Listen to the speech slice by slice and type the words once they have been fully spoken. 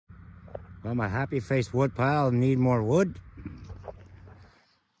Got my happy face wood pile, need more wood.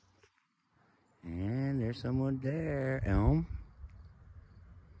 And there's some wood there, elm.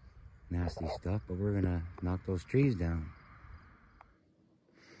 Nasty stuff, but we're gonna knock those trees down.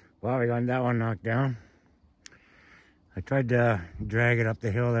 Well, we got that one knocked down. I tried to drag it up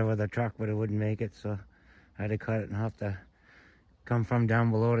the hill there with a truck, but it wouldn't make it, so I had to cut it and have to come from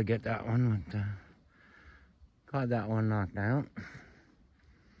down below to get that one. But, got that one knocked down.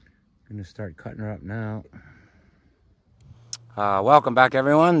 Gonna start cutting her up now. Welcome back,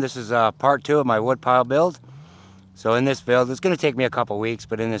 everyone. This is part 2 of my wood pile build. So in this build, it's gonna take me a couple weeks,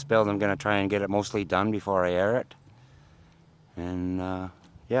 but in this build I'm gonna try and get it mostly done before I air it. And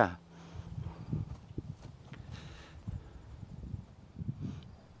yeah.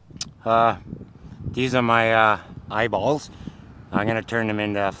 These are my eyeballs. I'm gonna turn them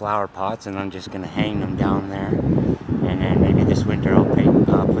into flower pots, and I'm just gonna hang them down there. And then maybe this winter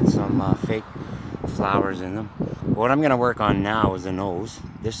I'll put some fake flowers in them. But what I'm gonna work on now is the nose.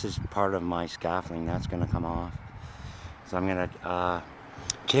 This is part of my scaffolding that's gonna come off. So I'm gonna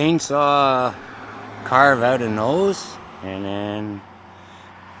chainsaw carve out a nose, and then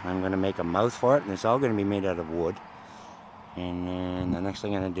I'm gonna make a mouth for it, and it's all gonna be made out of wood. And then the next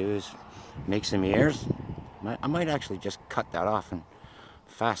thing I'm gonna do is make some ears. I might actually just cut that off and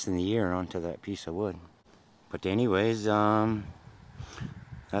fasten the ear onto that piece of wood. But anyways,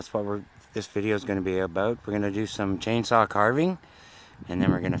 that's what this video is going to be about. We're going to do some chainsaw carving, and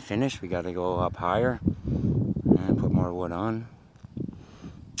then we're going to finish. We got to go up higher and put more wood on.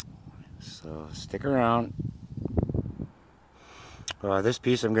 So stick around. This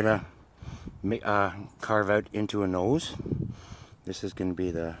piece I'm going to carve out into a nose. This is going to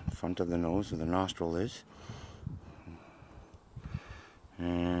be the front of the nose, where the nostril is.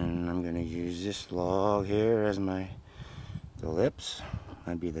 And I'm going to use this log here as the lips.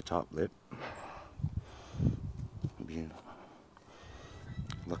 That'd be the top lip. Be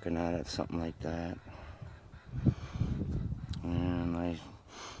looking at it, something like that. And I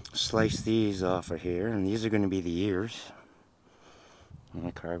slice these off of here, and these are going to be the ears. I'm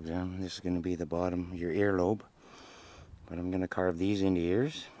going to carve them. This is going to be the bottom, your earlobe. But I'm going to carve these into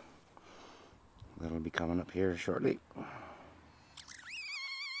ears. That'll be coming up here shortly.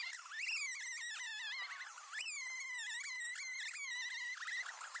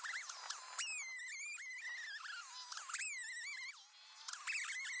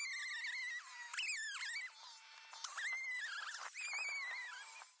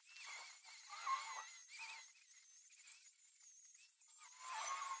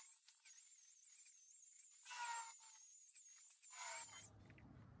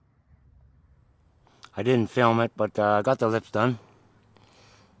 I didn't film it, but I got the lips done.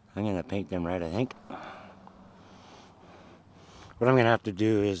 I'm going to paint them red, I think. What I'm going to have to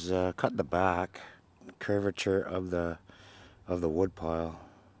do is cut the back curvature of the wood pile,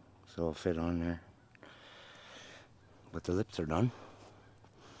 so it'll fit on there. But the lips are done.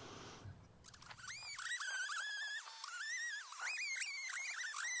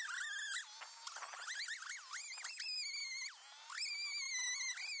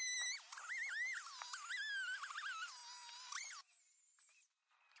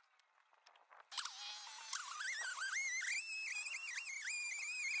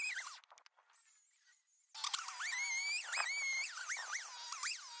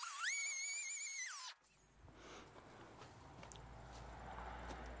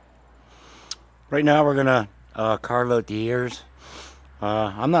 Right now we're gonna carve out the ears.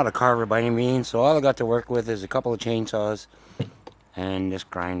 I'm not a carver by any means, so all I got to work with is a couple of chainsaws and this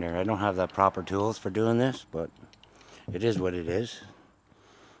grinder. I don't have the proper tools for doing this, but it is what it is.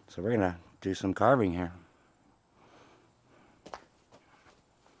 So we're gonna do some carving here.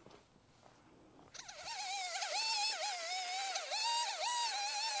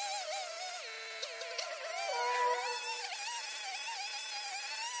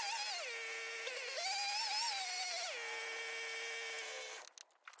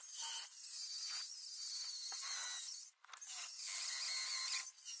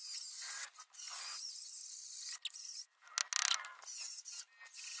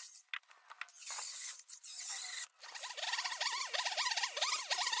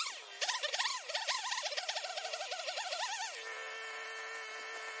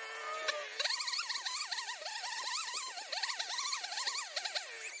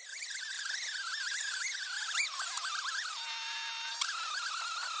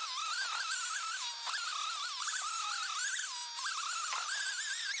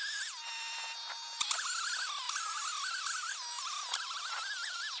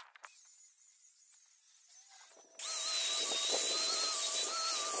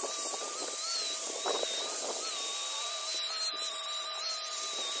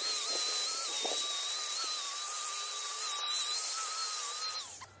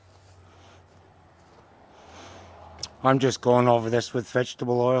 I'm just going over this with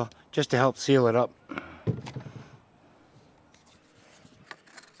vegetable oil just to help seal it up.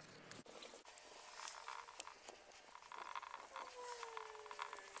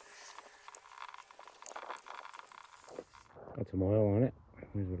 Got some oil on it.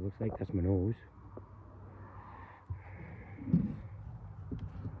 Here's what it looks like. That's my nose.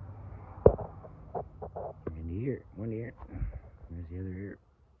 And ear, one ear. There's the other ear.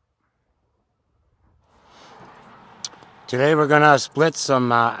 Today we're gonna split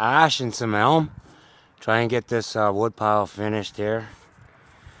some ash and some elm. Try and get this wood pile finished here.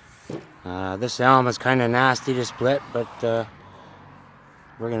 This elm is kind of nasty to split, but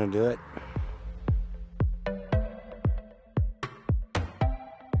we're gonna do it.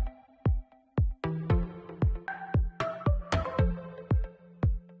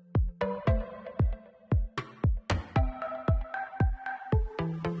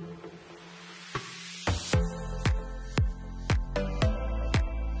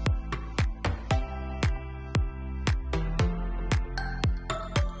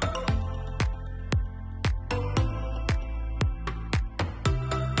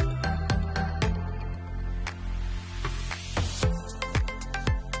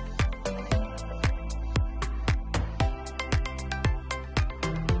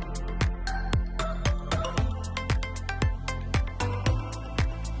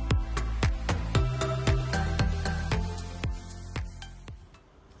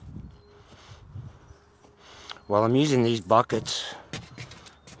 Well, I'm using these buckets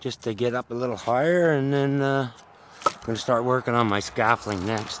just to get up a little higher, and then I'm going to start working on my scaffolding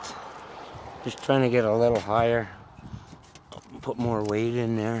next. Just trying to get a little higher, put more weight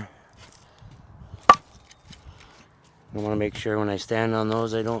in there. I want to make sure when I stand on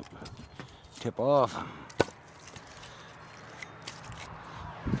those I don't tip off.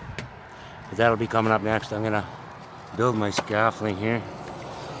 But that'll be coming up next. I'm going to build my scaffolding here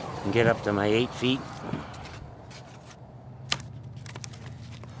and get up to my 8 feet.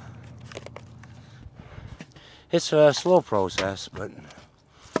 It's a slow process, but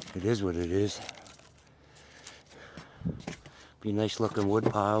it is what it is. Be a nice looking wood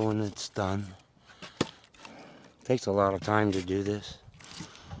pile when it's done. Takes a lot of time to do this.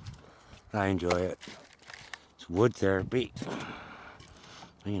 I enjoy it. It's wood therapy.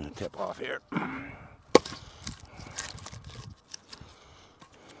 I'm gonna tip off here.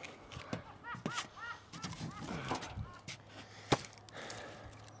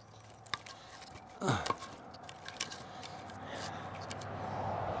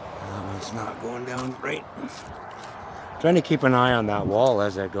 It's not going down right. Trying to keep an eye on that wall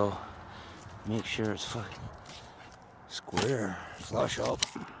as I go. Make sure it's square, flush up.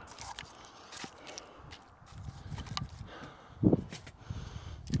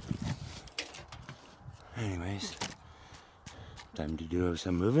 Anyways, time to do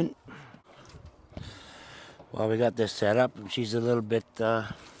some moving. Well, we got this set up. She's a little bit,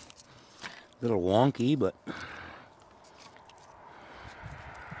 little wonky, but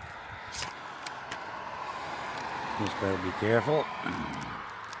just gotta be careful.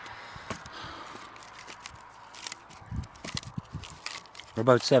 We're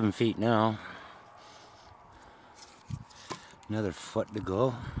about 7 feet now. Another foot to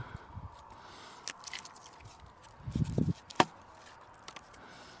go.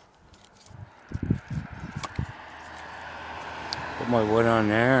 Put my wood on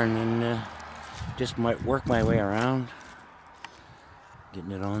there, and then just might work my way around, getting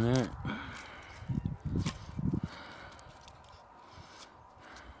it on there.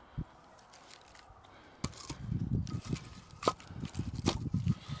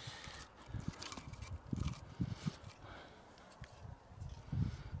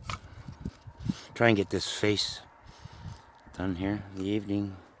 Try and get this face done here in the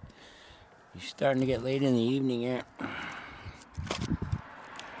evening. It's starting to get late in the evening here.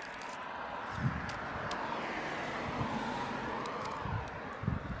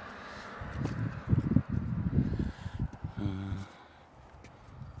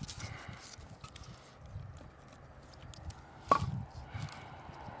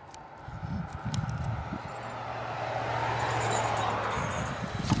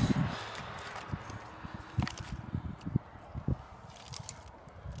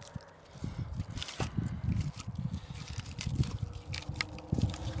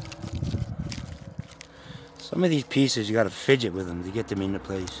 Some of these pieces you got to fidget with them to get them into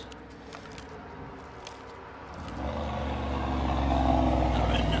place.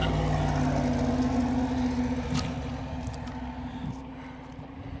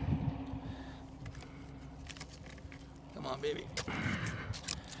 Come on, baby.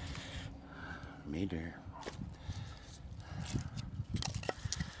 Made her.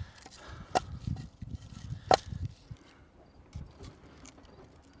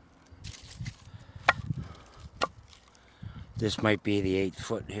 This might be the 8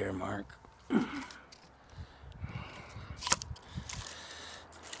 foot here mark. Okay.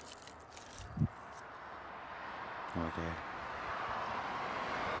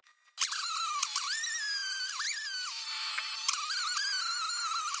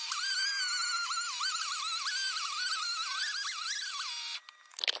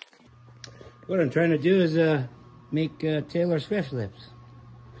 What I'm trying to do is make Taylor Swift lips.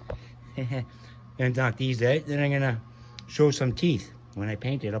 Gonna knock these out, then I'm gonna show some teeth. When I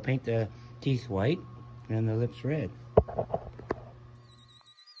paint it, I'll paint the teeth white and the lips red.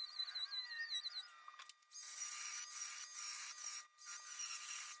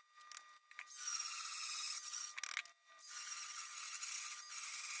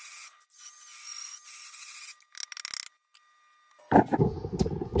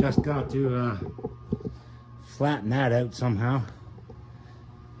 Just got to flatten that out somehow.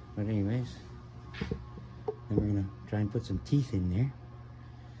 But anyways, then we're gonna try and put some teeth in there.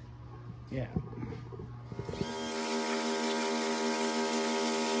 Yeah.